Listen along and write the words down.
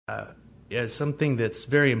is something that's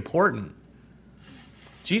very important.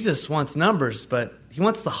 Jesus wants numbers, but he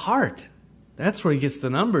wants the heart. That's where he gets the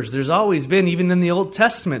numbers. There's always been, even in the Old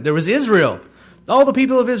Testament, there was Israel, all the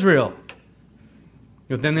people of Israel.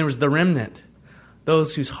 But then there was the remnant,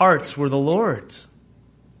 those whose hearts were the Lord's.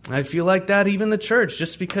 I feel like that even the church.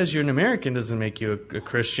 Just because you're an American doesn't make you a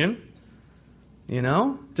Christian. You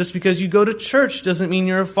know? Just because you go to church doesn't mean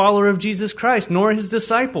you're a follower of Jesus Christ, nor his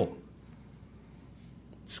disciple.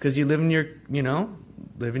 Just because you live in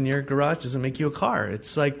your garage doesn't make you a car.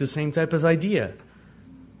 It's like the same type of idea.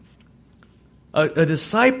 A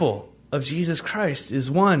disciple of Jesus Christ is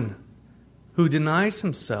one who denies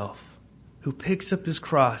himself, who picks up his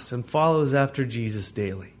cross and follows after Jesus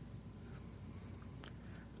daily.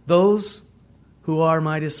 Those who are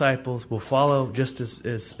my disciples will follow just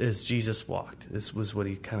as Jesus walked. This was what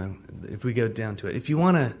he if we go down to it. If you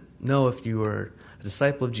want to know if you are a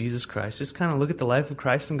disciple of Jesus Christ, just kind of look at the life of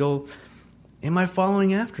Christ and go, am I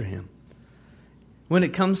following after him? When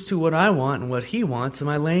it comes to what I want and what he wants, am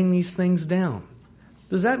I laying these things down?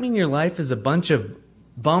 Does that mean your life is a bunch of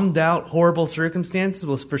bummed out, horrible circumstances?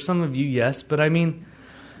 Well, for some of you, yes. But I mean,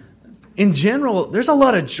 in general, there's a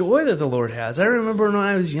lot of joy that the Lord has. I remember when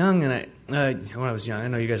I was young, I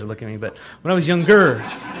know you guys are looking at me, but when I was younger,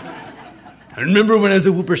 I remember when I was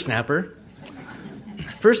a whippersnapper,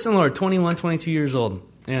 first in the Lord, 21, 22 years old,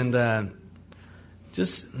 and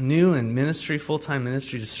just new in ministry, full-time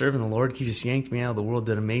ministry, just serving the Lord. He just yanked me out of the world,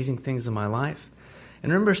 did amazing things in my life.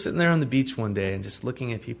 And I remember sitting there on the beach one day and just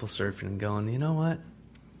looking at people surfing and going, you know what?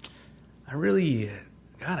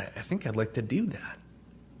 I think I'd like to do that.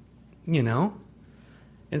 You know?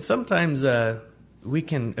 And sometimes we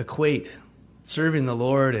can equate serving the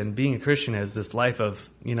Lord and being a Christian as this life of,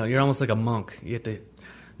 you're almost like a monk. You have to,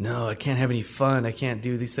 no, I can't have any fun. I can't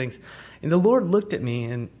do these things. And the Lord looked at me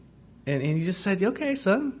and he just said, okay,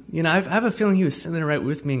 son. I have a feeling he was sitting there right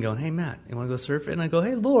with me and going, hey, Matt, you want to go surfing? And I go,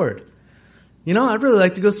 hey, Lord, I'd really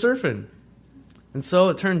like to go surfing. And so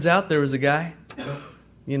it turns out there was a guy,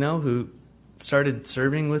 who started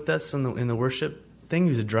serving with us in the worship thing. He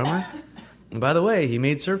was a drummer. And by the way, he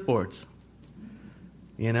made surfboards.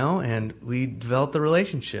 And we developed a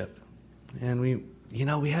relationship. And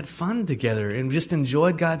we had fun together and just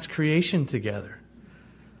enjoyed God's creation together.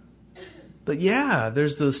 But yeah,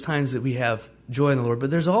 there's those times that we have joy in the Lord. But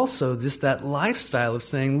there's also just that lifestyle of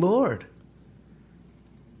saying, Lord,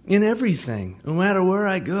 in everything, no matter where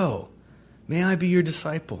I go, may I be your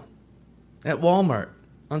disciple. At Walmart,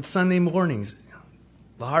 on Sunday mornings,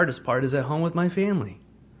 the hardest part is at home with my family.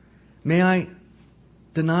 May I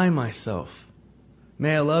deny myself.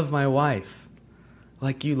 May I love my wife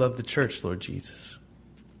like you love the church, Lord Jesus.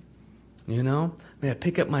 May I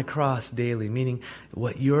pick up my cross daily, meaning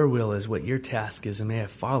what your will is, what your task is, and may I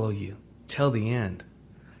follow you till the end,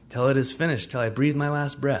 till it is finished, till I breathe my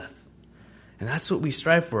last breath. And that's what we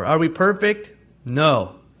strive for. Are we perfect?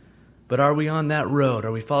 No. But are we on that road?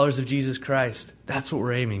 Are we followers of Jesus Christ? That's what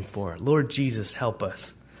we're aiming for. Lord Jesus, help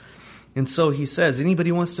us. And so he says,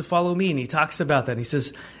 anybody wants to follow me? And he talks about that. And he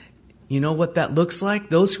says, you know what that looks like?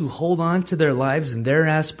 Those who hold on to their lives and their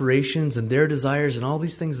aspirations and their desires and all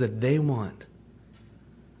these things that they want,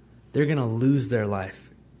 they're going to lose their life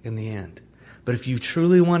in the end. But if you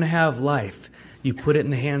truly want to have life, you put it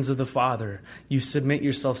in the hands of the Father. You submit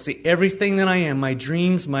yourself. See, everything that I am, my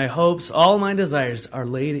dreams, my hopes, all my desires are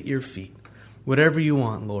laid at your feet. Whatever you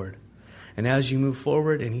want, Lord. And as you move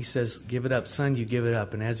forward, and he says, give it up, son, you give it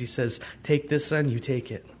up. And as he says, take this, son, you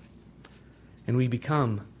take it. And we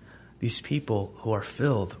become these people who are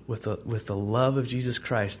filled with the love of Jesus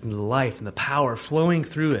Christ and the life and the power flowing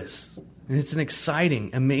through us. And it's an exciting,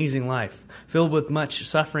 amazing life, filled with much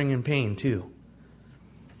suffering and pain, too.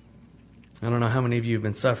 I don't know how many of you have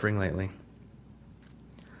been suffering lately.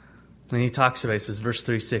 And he talks about it, he says, verse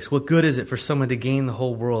 36, what good is it for someone to gain the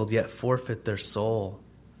whole world, yet forfeit their soul?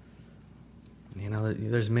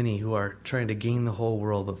 There's many who are trying to gain the whole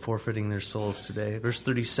world, but forfeiting their souls today. Verse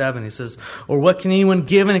 37, he says, or what can anyone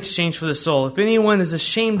give in exchange for the soul? If anyone is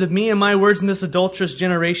ashamed of me and my words in this adulterous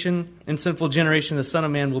generation and sinful generation, the Son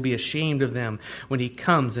of Man will be ashamed of them when he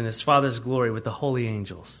comes in his Father's glory with the holy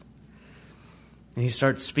angels. And he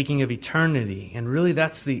starts speaking of eternity. And really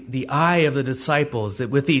that's the eye of the disciples, that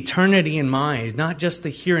with the eternity in mind, not just the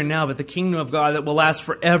here and now, but the kingdom of God that will last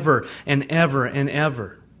forever and ever and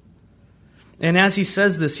ever. And as he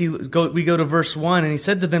says this, we go to verse 1, and he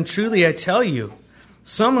said to them, truly I tell you,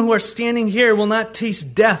 some who are standing here will not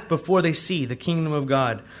taste death before they see the kingdom of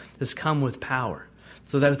God has come with power.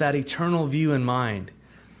 So that with that eternal view in mind,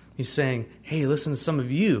 he's saying, hey, listen to some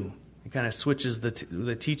of you. He kind of switches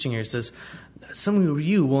the teaching here. He says, some of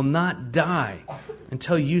you will not die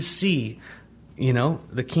until you see,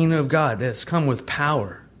 the kingdom of God that's come with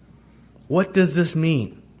power. What does this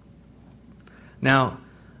mean? Now,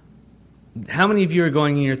 how many of you are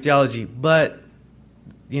going in your theology, but,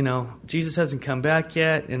 Jesus hasn't come back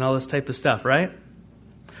yet and all this type of stuff, right?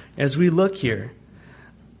 As we look here,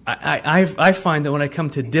 I find that when I come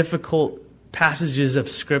to difficult passages of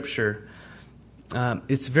Scripture,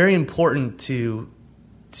 it's very important to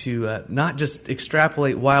not just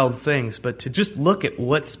extrapolate wild things, but to just look at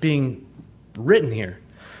what's being written here.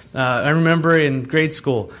 I remember in grade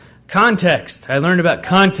school, context. I learned about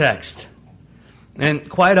context. And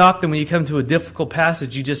quite often when you come to a difficult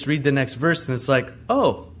passage, you just read the next verse and it's like,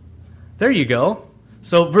 oh, there you go.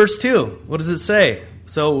 So verse 2, what does it say?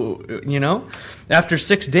 So, after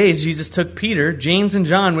 6 days, Jesus took Peter, James, and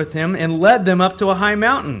John with him and led them up to a high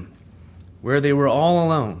mountain where they were all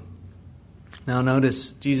alone. Now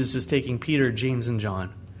notice, Jesus is taking Peter, James, and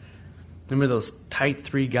John. Remember those tight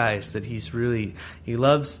three guys that he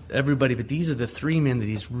loves everybody, but these are the three men that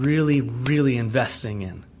he's really, really investing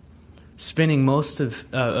in. Spending most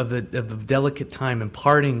of the delicate time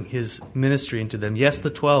imparting his ministry into them. Yes,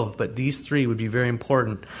 the 12, but these three would be very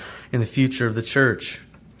important in the future of the church.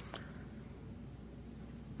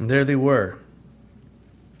 And there they were.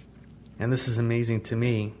 And this is amazing to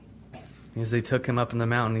me. As they took him up in the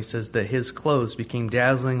mountain, he says that his clothes became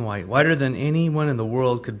dazzling white, whiter than anyone in the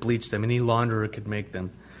world could bleach them, any launderer could make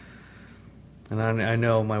them. And I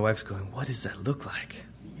know my wife's going, what does that look like?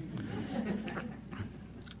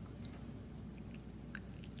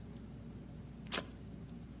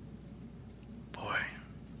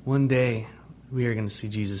 One day, we are going to see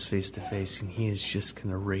Jesus face to face, and he is just going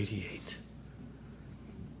to radiate.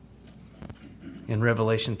 And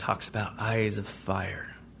Revelation talks about eyes of fire,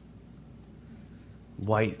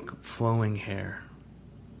 white flowing hair,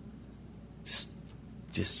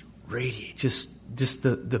 just radiate. Just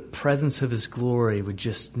the presence of his glory would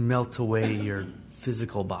just melt away your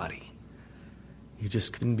physical body. You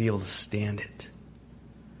just couldn't be able to stand it.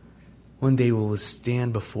 One day we'll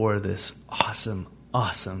stand before this awesome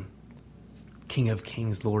King of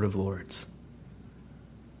Kings, Lord of Lords.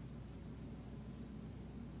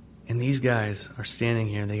 And these guys are standing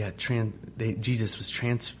here, and Jesus was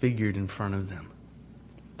transfigured in front of them.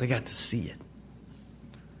 They got to see it.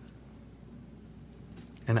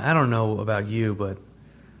 And I don't know about you, but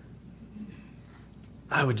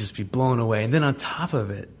I would just be blown away. And then on top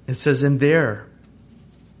of it, it says, and there,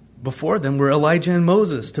 before them were Elijah and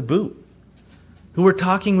Moses to boot, who were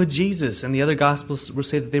talking with Jesus. And the other Gospels will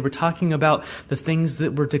say that they were talking about the things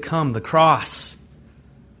that were to come, the cross,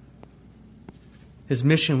 his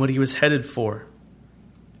mission, what he was headed for.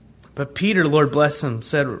 But Peter, Lord bless him,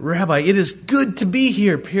 said, Rabbi, it is good to be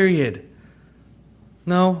here, period.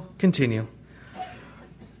 No, continue.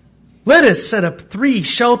 Let us set up 3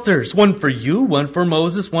 shelters, one for you, one for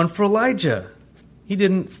Moses, one for Elijah. He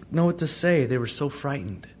didn't know what to say. They were so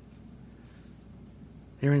frightened.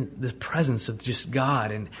 They're in the presence of just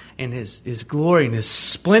God, and his glory and his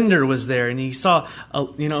splendor was there. And he saw,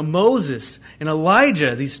 Moses and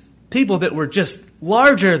Elijah, these people that were just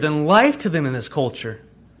larger than life to them in this culture.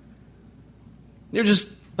 They're just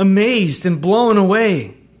amazed and blown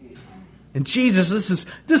away. And Jesus,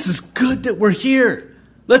 this is good that we're here.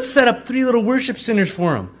 Let's set up 3 little worship centers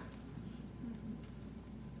for him.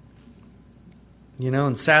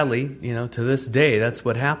 And sadly, to this day, that's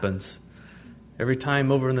what happens. Every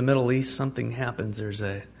time over in the Middle East something happens, there's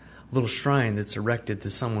a little shrine that's erected to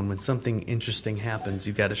someone. When something interesting happens,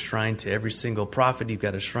 you've got a shrine to every single prophet. You've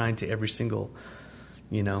got a shrine to every single,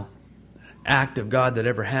 act of God that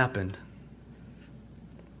ever happened.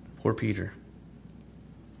 Poor Peter.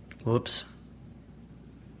 Whoops.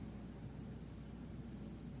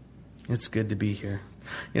 It's good to be here.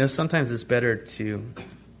 Sometimes it's better to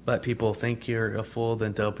let people think you're a fool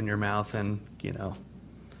than to open your mouth and,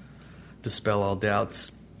 dispel all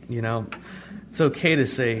doubts. It's okay to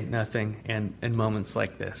say nothing in moments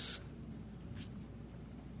like this.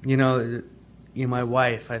 My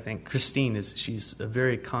wife, I think, Christine, she's a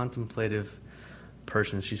very contemplative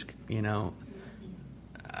person. She's,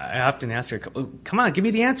 I often ask her, come on, give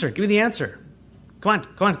me the answer. Give me the answer. Come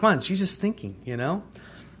on. She's just thinking,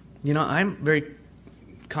 I'm very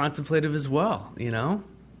contemplative as well,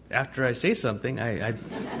 After I say something, I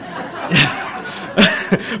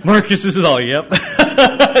Marcus, this is all, yep.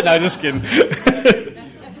 No, just kidding.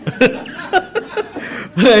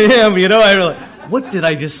 But I am, I really, what did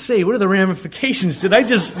I just say? What are the ramifications? Did I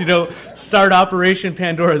just, start Operation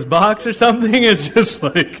Pandora's Box or something? It's just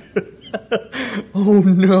like, oh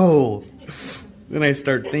no. Then I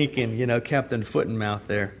start thinking, Captain Foot and Mouth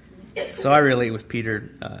there. So I relate with Peter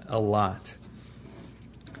a lot.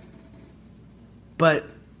 But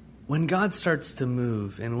when God starts to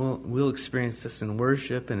move, and we'll experience this in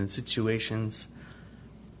worship and in situations,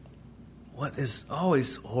 what is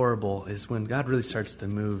always horrible is when God really starts to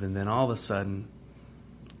move, and then all of a sudden,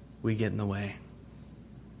 we get in the way.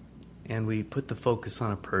 And we put the focus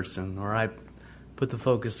on a person, or I put the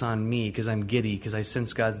focus on me because I'm giddy, because I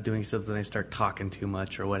sense God's doing something, I start talking too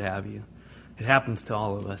much or what have you. It happens to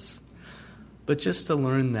all of us. But just to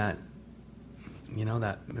learn that,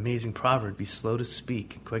 that amazing proverb, be slow to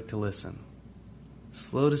speak and quick to listen.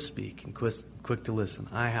 Slow to speak and quick to listen.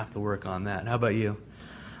 I have to work on that. How about you?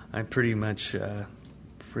 I'm pretty much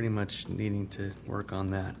needing to work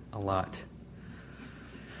on that a lot.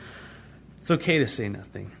 It's okay to say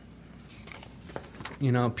nothing.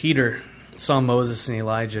 Peter saw Moses and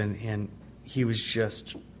Elijah, and he was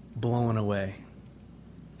just blown away.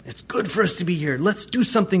 It's good for us to be here. Let's do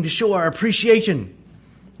something to show our appreciation.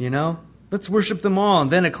 Let's worship them all. And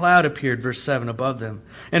then a cloud appeared, verse 7, above them.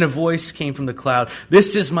 And a voice came from the cloud.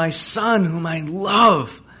 This is my son whom I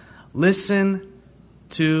love. Listen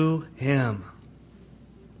to him.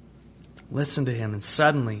 Listen to him. And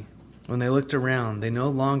suddenly, when they looked around, they no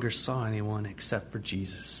longer saw anyone except for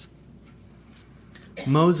Jesus.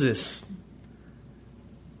 Moses,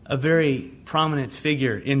 a very prominent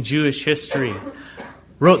figure in Jewish history,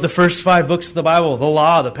 wrote the first 5 books of the Bible, the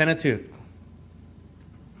Law, the Pentateuch.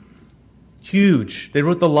 Huge. They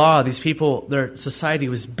wrote the law. These people, their society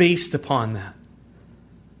was based upon that.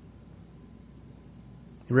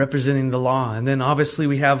 Representing the law. And then obviously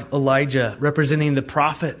we have Elijah representing the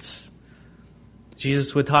prophets.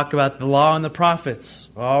 Jesus would talk about the law and the prophets,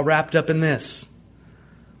 all wrapped up in this.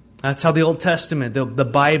 That's how the Old Testament, the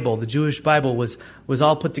Bible, the Jewish Bible was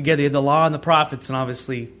all put together. You had the law and the prophets, and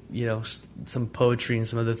obviously, some poetry and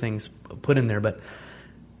some other things put in there. But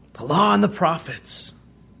the law and the prophets.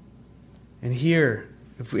 And here,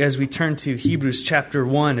 as we turn to Hebrews chapter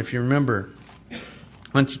 1, if you remember, why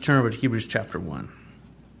don't you turn over to Hebrews chapter 1.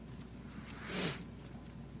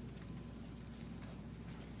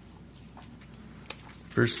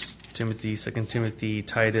 First Timothy, 2 Timothy,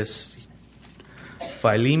 Titus,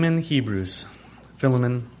 Philemon, Hebrews.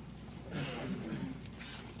 Philemon.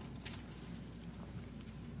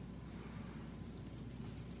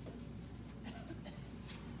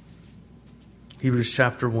 Hebrews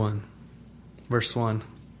chapter 1, verse 1.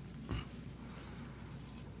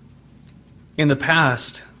 In the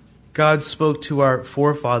past, God spoke to our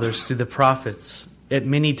forefathers through the prophets at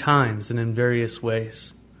many times and in various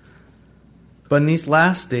ways. But in these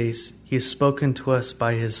last days, He has spoken to us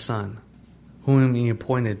by His Son, whom He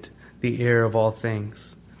appointed the heir of all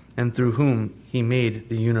things, and through whom He made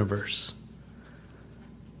the universe.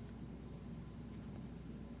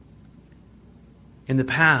 In the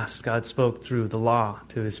past, God spoke through the law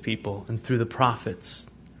to His people and through the prophets.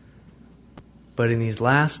 But in these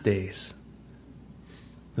last days,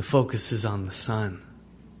 the focus is on the Son,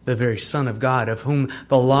 the very Son of God, of whom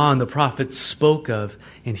the law and the prophets spoke of,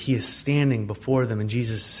 and He is standing before them, and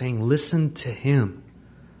Jesus is saying, listen to Him.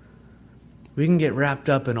 We can get wrapped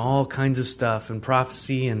up in all kinds of stuff, and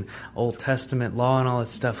prophecy and Old Testament law and all that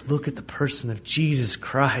stuff. Look at the person of Jesus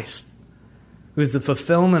Christ, who is the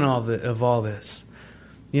fulfillment of all this.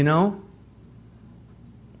 You know?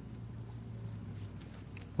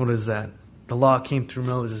 What is that? The law came through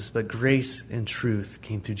Moses, but grace and truth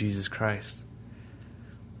came through Jesus Christ.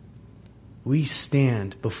 We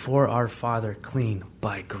stand before our Father clean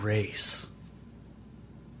by grace.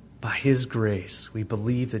 By His grace, we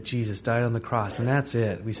believe that Jesus died on the cross, and that's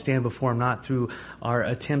it. We stand before Him not through our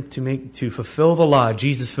attempt to fulfill the law.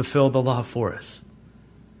 Jesus fulfilled the law for us.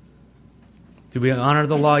 Do we honor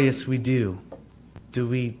the law? Yes, we do. Do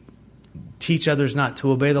we teach others not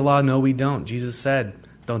to obey the law? No, we don't. Jesus said,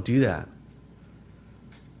 don't do that.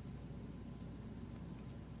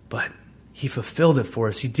 But He fulfilled it for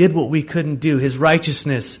us. He did what we couldn't do. His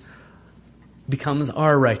righteousness becomes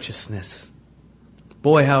our righteousness.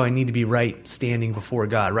 Boy, how I need to be right standing before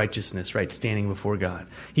God. Righteousness, right standing before God.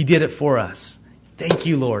 He did it for us. Thank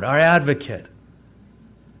you, Lord, our advocate.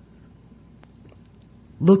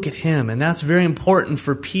 Look at Him. And that's very important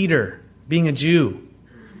for Peter, being a Jew.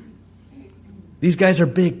 These guys are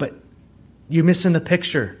big, but you're missing the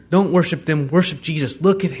picture. Don't worship them. Worship Jesus.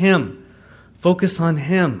 Look at Him. Focus on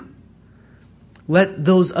Him. Let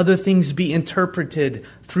those other things be interpreted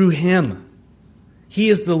through Him. He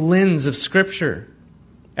is the lens of Scripture.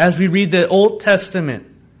 As we read the Old Testament,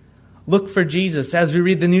 look for Jesus. As we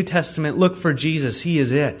read the New Testament, look for Jesus. He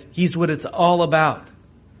is it. He's what it's all about.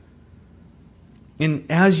 And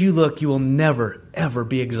as you look, you will never, ever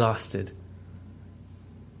be exhausted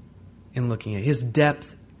in looking at His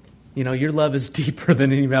depth. You know, your love is deeper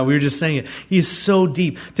than any man. We were just saying it. He is so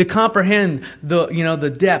deep. To comprehend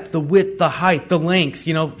the depth, the width, the height, the length,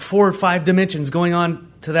 4 or 5 dimensions going on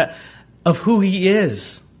to that of who He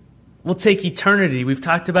is will take eternity. We've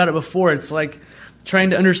talked about it before. It's like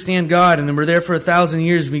trying to understand God, and then we're there for 1,000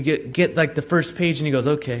 years. We get like the first page, and He goes,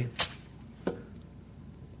 okay.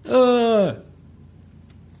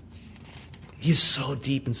 He's so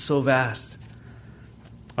deep and so vast.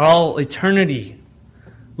 All eternity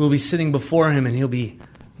we'll be sitting before Him, and He'll be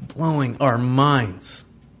blowing our minds.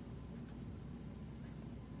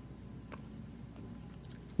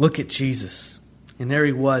 Look at Jesus. And there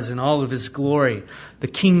He was in all of His glory. The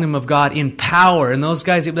kingdom of God in power. And those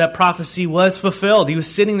guys, that prophecy was fulfilled. He was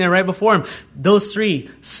sitting there right before Him. Those 3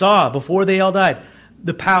 saw, before they all died,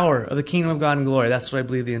 the power of the kingdom of God in glory. That's what I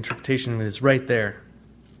believe the interpretation of it is, right there.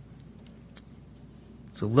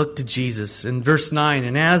 So look to Jesus. In verse 9,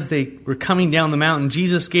 and as they were coming down the mountain,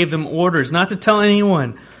 Jesus gave them orders not to tell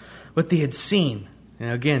anyone what they had seen.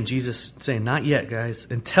 And again, Jesus saying, not yet, guys,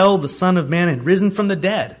 until the Son of Man had risen from the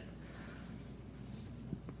dead.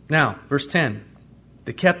 Now, verse 10,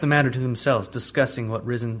 they kept the matter to themselves, discussing what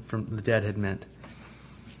risen from the dead had meant.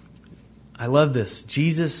 I love this.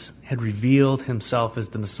 Jesus had revealed Himself as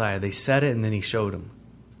the Messiah. They said it, and then He showed them.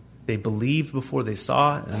 They believed before they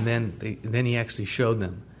saw it, and then He actually showed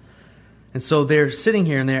them. And so they're sitting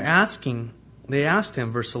here, and they asked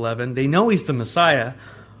Him, verse 11, they know He's the Messiah.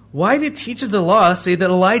 Why did teachers of the law say that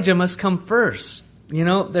Elijah must come first?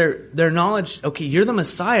 Their knowledge, okay, you're the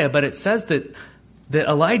Messiah, but it says that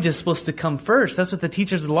Elijah is supposed to come first. That's what the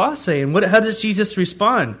teachers of the law say. And how does Jesus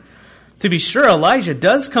respond? To be sure, Elijah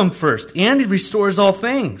does come first, and He restores all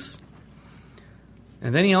things.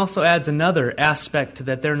 And then He also adds another aspect to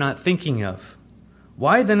that they're not thinking of.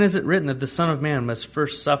 Why then is it written that the Son of Man must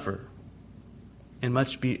first suffer and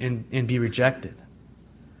be rejected?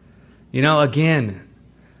 Again,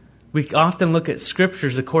 we often look at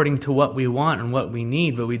Scriptures according to what we want and what we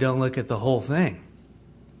need, but we don't look at the whole thing.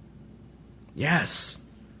 Yes,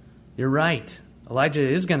 you're right. Elijah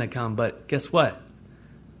is going to come, but guess what?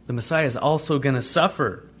 The Messiah is also going to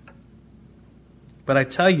suffer. But I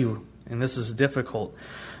tell you, and this is difficult,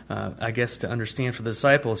 I guess, to understand for the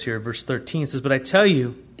disciples here, verse 13 says, but I tell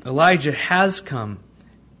you, Elijah has come,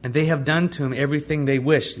 and they have done to him everything they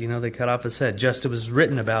wished. They cut off his head, just as was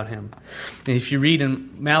written about him. And if you read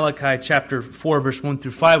in Malachi chapter 4, verse 1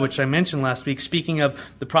 through 5, which I mentioned last week, speaking of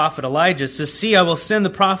the prophet Elijah, it says, see, I will send the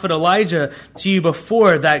prophet Elijah to you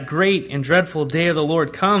before that great and dreadful day of the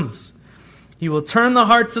Lord comes. He will turn the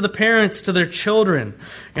hearts of the parents to their children,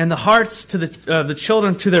 and the hearts to the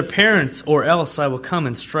children to their parents, or else I will come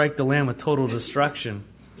and strike the land with total destruction.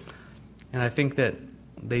 And I think that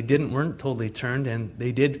they weren't totally turned, and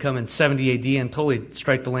they did come in 70 AD and totally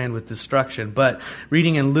strike the land with destruction. But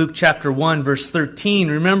reading in Luke chapter 1, verse 13,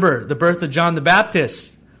 remember the birth of John the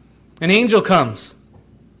Baptist. An angel comes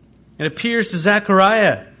and appears to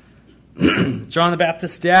Zechariah, John the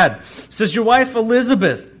Baptist's dad. Says, your wife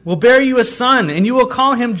Elizabeth will bear you a son, and you will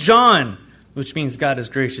call him John, which means God is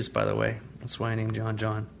gracious, by the way. That's why I named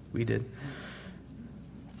John. We did.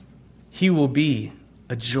 He will be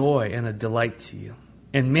a joy and a delight to you.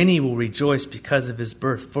 And many will rejoice because of his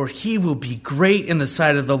birth, for he will be great in the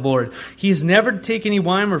sight of the Lord. He has never taken any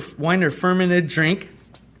wine or fermented drink,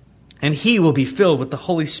 and he will be filled with the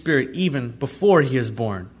Holy Spirit even before he is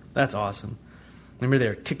born. That's awesome. Remember they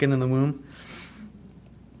were kicking in the womb?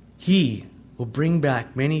 He will bring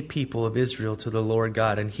back many people of Israel to the Lord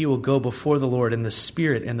God, and he will go before the Lord in the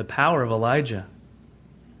spirit and the power of Elijah.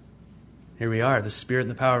 Here we are, the spirit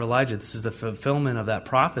and the power of Elijah. This is the fulfillment of that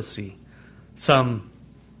prophecy. Some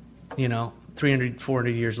 300, 400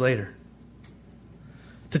 years later.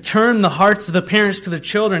 To turn the hearts of the parents to the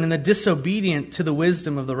children and the disobedient to the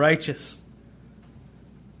wisdom of the righteous.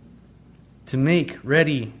 To make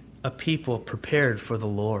ready a people prepared for the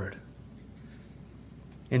Lord.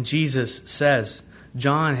 And Jesus says,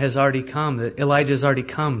 John has already come, that Elijah has already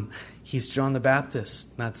come. He's John the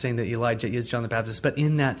Baptist. Not saying that Elijah is John the Baptist, but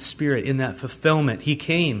in that spirit, in that fulfillment, he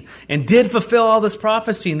came and did fulfill all this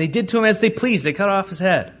prophecy. And they did to him as they pleased. They cut off his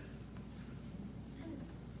head.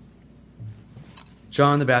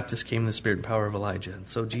 John the Baptist came in the spirit and power of Elijah. And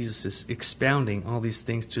so Jesus is expounding all these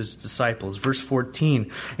things to his disciples. Verse 14,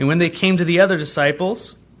 and when they came to the other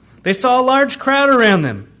disciples, they saw a large crowd around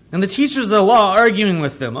them, and the teachers of the law arguing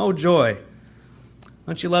with them. Oh, joy.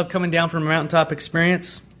 Don't you love coming down from a mountaintop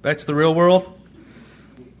experience back to the real world?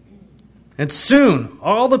 And soon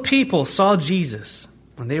all the people saw Jesus,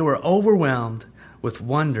 and they were overwhelmed with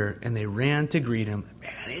wonder, and they ran to greet him.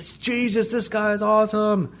 Man, it's Jesus. This guy is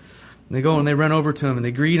awesome. And they go and they run over to him and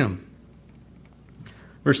they greet him.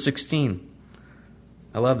 Verse 16.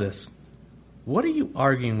 I love this. What are you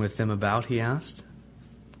arguing with them about? He asked.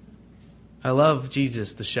 I love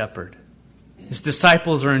Jesus, the shepherd. His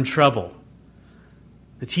disciples are in trouble.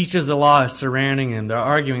 The teachers of the law are surrounding him. They're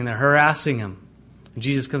arguing. They're harassing him. And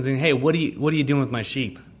Jesus comes in. Hey, what are you doing with my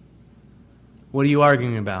sheep? What are you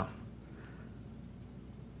arguing about?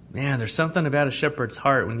 Man, there's something about a shepherd's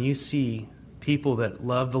heart when you see people that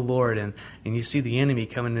love the Lord and you see the enemy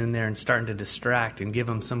coming in there and starting to distract and give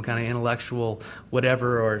them some kind of intellectual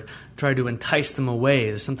whatever or try to entice them away.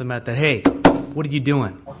 There's something about that. Hey, what are you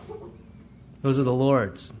doing? Those are the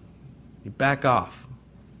Lord's. You back off.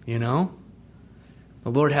 You know?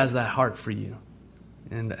 The Lord has that heart for you.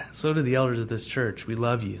 And so do the elders of this church. We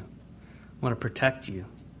love you. We want to protect you.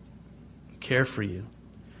 Care for you.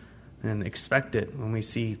 And expect it when we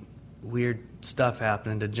see weird stuff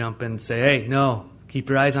happening to jump in and say, hey, no, keep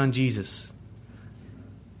your eyes on Jesus.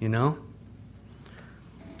 You know?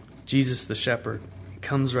 Jesus the shepherd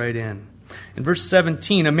comes right in. In verse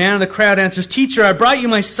 17, a man in the crowd answers, Teacher, I brought you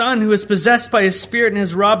my son who is possessed by his spirit and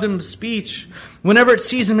has robbed him of speech. Whenever it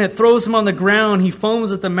sees him, it throws him on the ground. He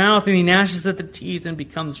foams at the mouth and he gnashes at the teeth and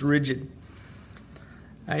becomes rigid.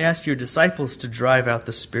 I asked your disciples to drive out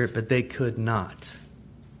the spirit, but they could not.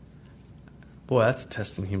 Boy, that's a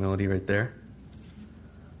test in humility right there.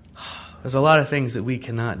 There's a lot of things that we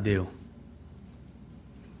cannot do.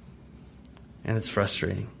 And it's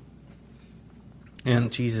frustrating.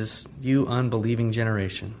 And Jesus, you unbelieving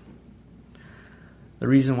generation. The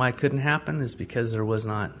reason why it couldn't happen is because there was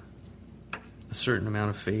not a certain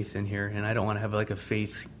amount of faith in here. And I don't want to have like a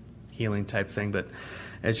faith healing type thing, but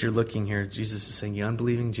as you're looking here, Jesus is saying, you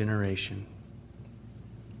unbelieving generation.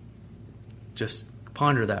 Just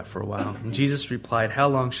ponder that for a while. And Jesus replied, how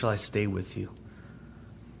long shall I stay with you?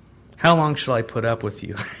 How long shall I put up with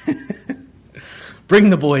you?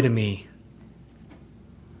 Bring the boy to me.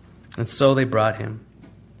 And so they brought him.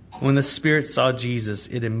 When the spirit saw Jesus,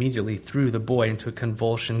 it immediately threw the boy into a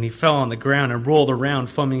convulsion. He fell on the ground and rolled around,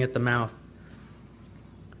 foaming at the mouth.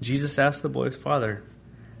 Jesus asked the boy's father,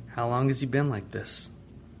 how long has he been like this?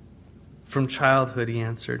 From childhood, he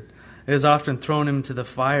answered. It has often thrown him into the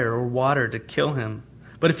fire or water to kill him.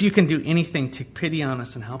 But if you can do anything, take pity on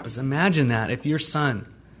us and help us. Imagine that if your son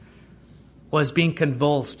was being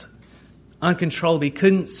convulsed uncontrollably,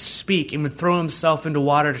 couldn't speak, and would throw himself into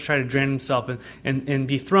water to try to drain himself and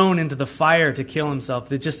be thrown into the fire to kill himself.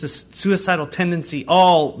 There's just this suicidal tendency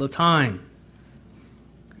all the time.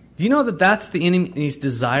 Do you know that that's the enemy's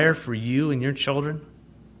desire for you and your children?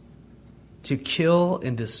 To kill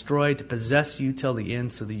and destroy, to possess you till the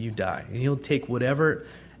end so that you die. And he'll take whatever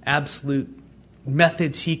absolute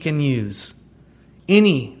methods he can use,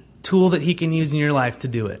 any tool that he can use in your life to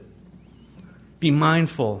do it. Be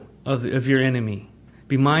mindful of your enemy.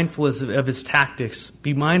 Be mindful of his tactics.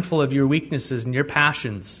 Be mindful of your weaknesses and your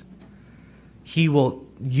passions. He will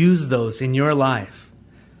use those in your life.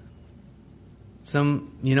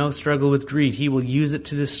 Some, struggle with greed. He will use it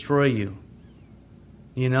to destroy you.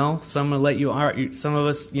 Some will let you. Some of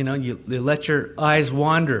us, you let your eyes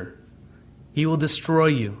wander. He will destroy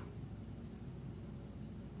you.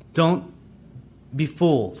 Don't be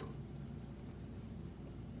fooled.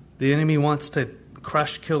 The enemy wants to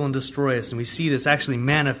crush, kill, and destroy us. And we see this actually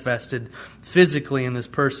manifested physically in this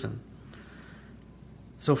person.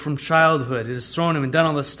 So from childhood, it has thrown him and done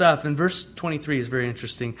all this stuff. And verse 23 is very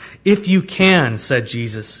interesting. If you can, said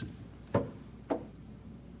Jesus,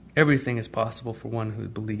 everything is possible for one who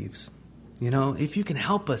believes. If you can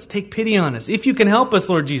help us, take pity on us. If you can help us,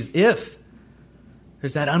 Lord Jesus, if.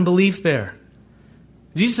 There's that unbelief there.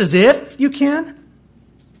 Jesus says, if you can?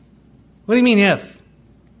 What do you mean, if?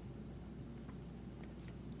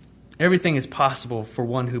 Everything is possible for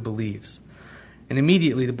one who believes. And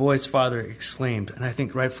immediately the boy's father exclaimed, and I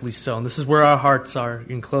think rightfully so, and this is where our hearts are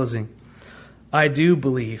in closing, I do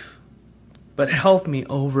believe, but help me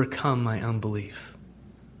overcome my unbelief.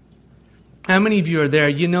 How many of you are there?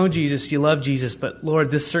 You know Jesus, you love Jesus, but Lord,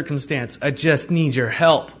 this circumstance, I just need your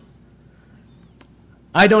help.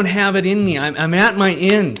 I don't have it in me. I'm at my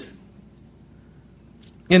end.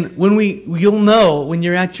 And you'll know when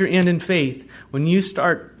you're at your end in faith, when you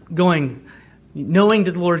start going, knowing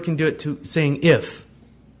that the Lord can do it, to saying if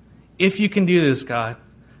you can do this, God.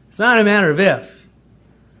 It's not a matter of if.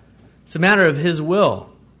 It's a matter of His will.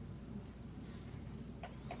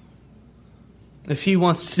 If He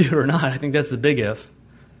wants to do it or not, I think that's the big if.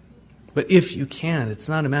 But if you can, it's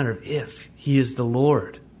not a matter of if. He is the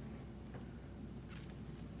Lord.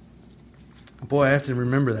 Boy, I have to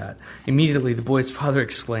remember that. Immediately, the boy's father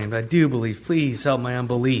exclaimed, I do believe. Please help my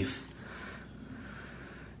unbelief.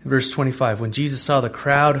 Verse 25, when Jesus saw the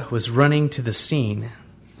crowd was running to the scene,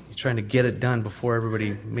 he's trying to get it done before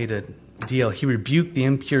everybody made a deal, he rebuked the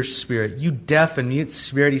impure spirit. You deaf and mute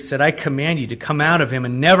spirit, he said, I command you to come out of him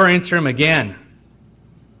and never enter him again.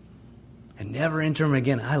 And never enter him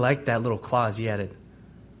again. I like that little clause he added.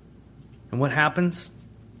 And what happens?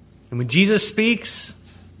 And when Jesus speaks,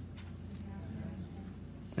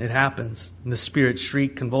 it happens. And the spirit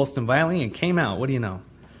shrieked, convulsed him violently, and came out. What do you know?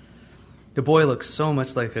 The boy looked so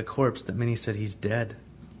much like a corpse that many said he's dead.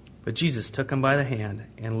 But Jesus took him by the hand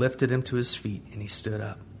and lifted him to his feet, and he stood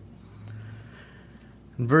up.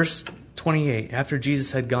 In verse 28, after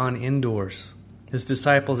Jesus had gone indoors, his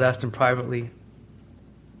disciples asked him privately,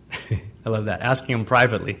 I love that, asking him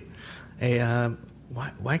privately, hey,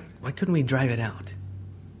 why couldn't we drive it out?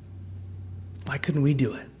 Why couldn't we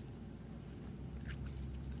do it?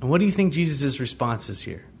 And what do you think Jesus' response is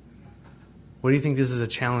here? What do you think this is a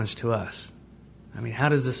challenge to us? I mean, how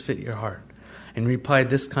does this fit your heart? And he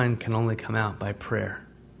replied, this kind can only come out by prayer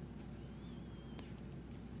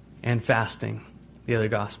and fasting, the other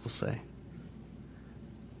Gospels say.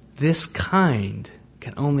 This kind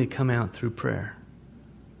can only come out through prayer.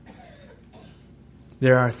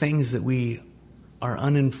 There are things that we are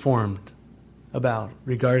uninformed about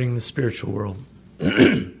regarding the spiritual world.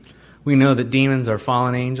 We know that demons are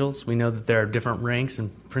fallen angels. We know that there are different ranks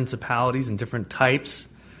and principalities and different types.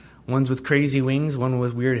 One's with crazy wings, one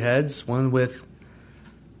with weird heads, one with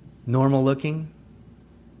normal looking.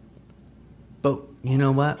 But you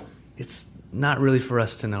know what? It's not really for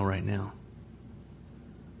us to know right now.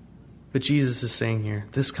 But Jesus is saying here,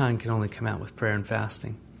 this kind can only come out with prayer and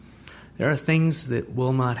fasting. There are things that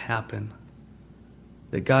will not happen,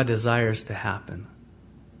 that God desires to happen,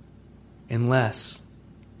 unless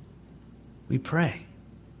we pray,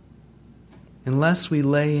 unless we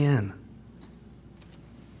lay in.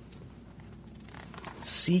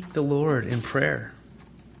 Seek the Lord in prayer.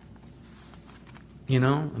 You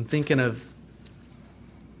know, I'm thinking of,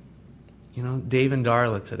 Dave and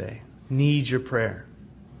Darla today. Need your prayer.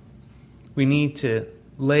 We need to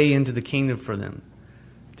lay into the kingdom for them.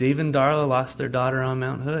 Dave and Darla lost their daughter on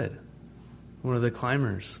Mount Hood, one of the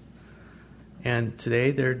climbers. And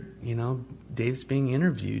today Dave's being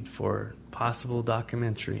interviewed for possible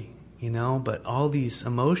documentary, but all these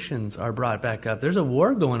emotions are brought back up. There's a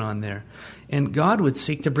war going on there. And God would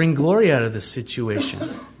seek to bring glory out of this situation.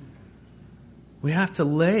 We have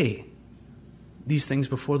to these things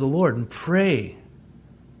before the Lord and pray,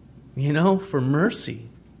 for mercy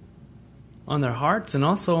on their hearts and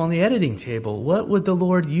also on the editing table. What would the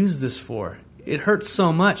Lord use this for? It hurts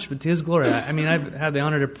so much, but to His glory. I've had the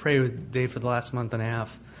honor to pray with Dave for the last month and a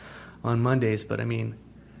half on Mondays, but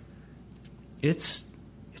it's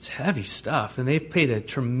heavy stuff, and they've paid a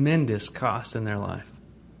tremendous cost in their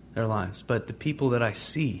lives. But the people that I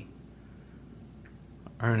see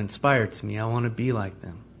are inspired to me. I want to be like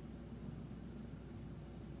them.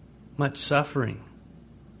 Much suffering,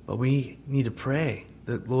 but we need to pray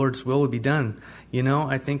that the Lord's will would be done.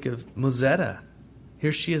 I think of Mozetta.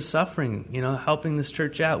 Here she is suffering, helping this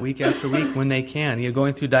church out week after week when they can.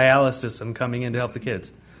 Going through dialysis and coming in to help the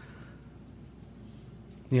kids.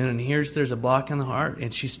 And there's a block in the heart,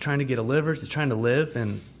 and she's trying to get a liver, she's trying to live,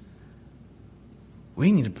 and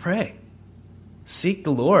we need to pray. Seek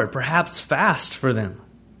the Lord, perhaps fast for them.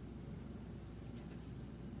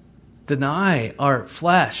 Deny our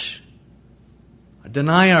flesh.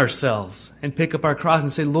 Deny ourselves and pick up our cross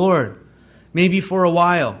and say, Lord, maybe for a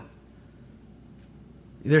while,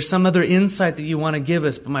 there's some other insight that you want to give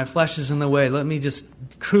us, but my flesh is in the way. Let me just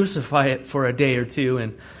crucify it for a day or two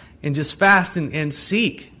and just fast and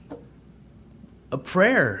seek a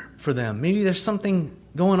prayer for them. Maybe there's something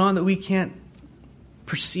going on that we can't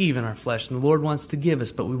perceive in our flesh, and the Lord wants to give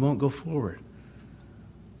us, but we won't go forward.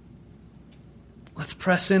 Let's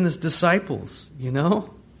press in as disciples,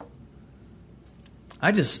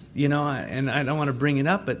 I just, and I don't want to bring it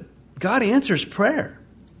up, but God answers prayer.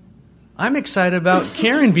 I'm excited about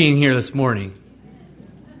Karen being here this morning.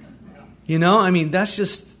 That's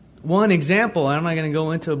just one example. I'm not going to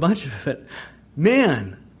go into a bunch of it.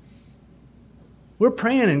 Man, we're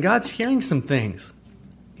praying and God's hearing some things.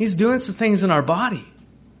 He's doing some things in our body.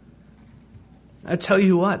 I tell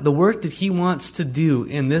you what, the work that He wants to do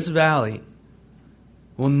in this valley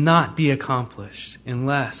will not be accomplished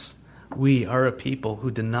unless we are a people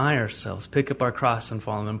who deny ourselves, pick up our cross and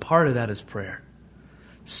follow Him. And part of that is prayer.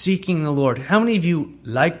 Seeking the Lord. How many of you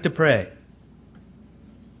like to pray?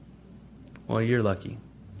 Well, you're lucky.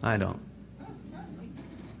 I don't.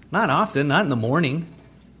 Not often, not in the morning.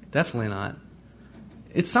 Definitely not.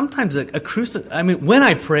 it's sometimes a I mean, when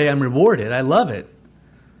I pray, I'm rewarded. I love it.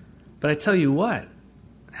 But I tell you what,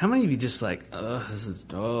 how many of you just like,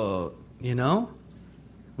 you know?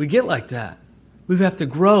 We get like that. We have to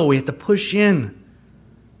grow. We have to push in.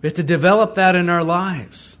 We have to develop that in our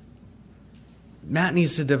lives. Matt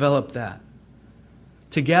needs to develop that.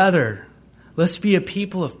 Together, let's be a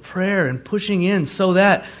people of prayer and pushing in so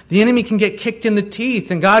that the enemy can get kicked in the teeth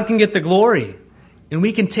and God can get the glory. And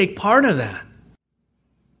we can take part of that.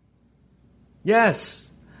 Yes,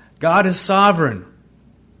 God is sovereign.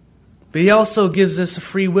 But He also gives us a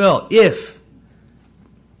free will.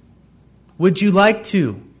 Would you like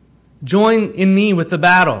to join in me with the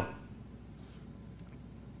battle?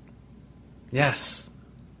 Yes.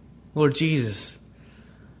 Lord Jesus,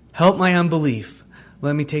 help my unbelief.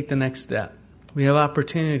 Let me take the next step. We have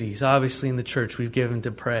opportunities, obviously, in the church we've given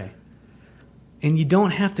to pray. And you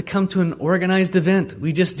don't have to come to an organized event.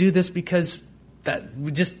 We just do this because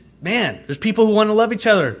there's people who want to love each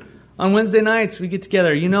other. On Wednesday nights, we get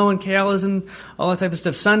together, and Kayla's and all that type of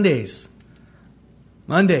stuff. Sundays,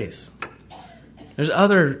 Mondays. There's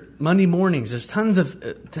other Monday mornings. There's tons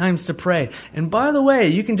of times to pray. And by the way,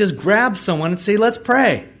 you can just grab someone and say, let's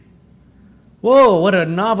pray. Whoa, what a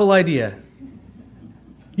novel idea.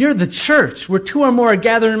 You're the church. Where two or more are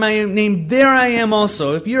gathered in my name, there I am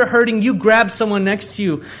also. If you're hurting, you grab someone next to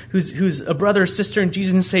you who's a brother or sister in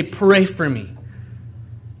Jesus and say, pray for me.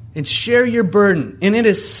 And share your burden. And it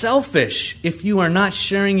is selfish if you are not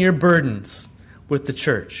sharing your burdens with the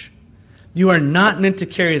church. You are not meant to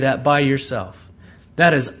carry that by yourself.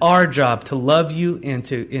 That is our job, to love you and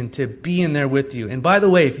to be in there with you. And by the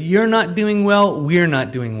way, if you're not doing well, we're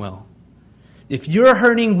not doing well. If you're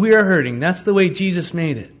hurting, we're hurting. That's the way Jesus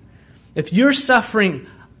made it. If you're suffering,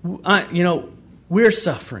 we're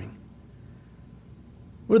suffering.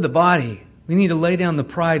 We're the body. We need to lay down the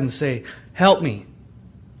pride and say, help me.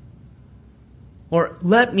 Or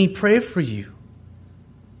let me pray for you.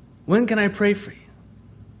 When can I pray for you?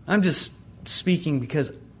 I'm just speaking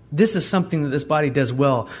because this is something that this body does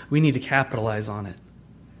well. We need to capitalize on it.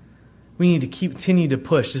 We need to continue to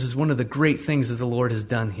push. This is one of the great things that the Lord has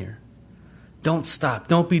done here. Don't stop.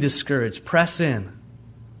 Don't be discouraged. Press in.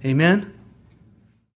 Amen?